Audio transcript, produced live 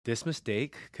This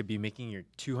mistake could be making your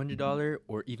 $200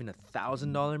 or even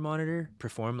 $1,000 monitor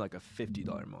perform like a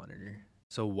 $50 monitor.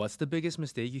 So, what's the biggest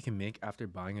mistake you can make after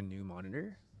buying a new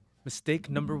monitor?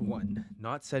 Mistake number one,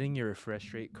 not setting your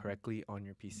refresh rate correctly on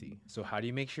your PC. So, how do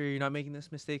you make sure you're not making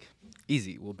this mistake?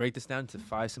 Easy, we'll break this down into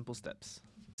 5 simple steps.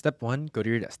 Step 1, go to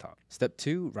your desktop. Step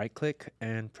 2, right click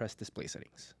and press display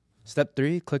settings. Step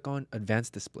 3, click on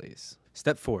advanced displays.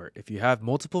 Step 4, if you have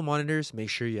multiple monitors, make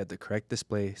sure you have the correct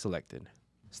display selected.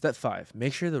 Step 5,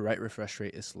 make sure the right refresh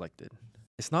rate is selected.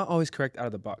 It's not always correct out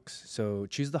of the box, so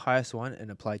choose the highest one and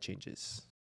apply changes.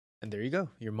 And there you go,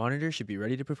 your monitor should be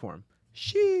ready to perform.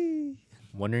 Shee!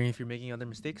 Wondering if you're making other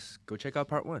mistakes? Go check out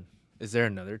part 1. Is there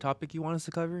another topic you want us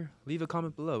to cover? Leave a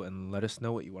comment below and let us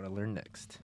know what you want to learn next.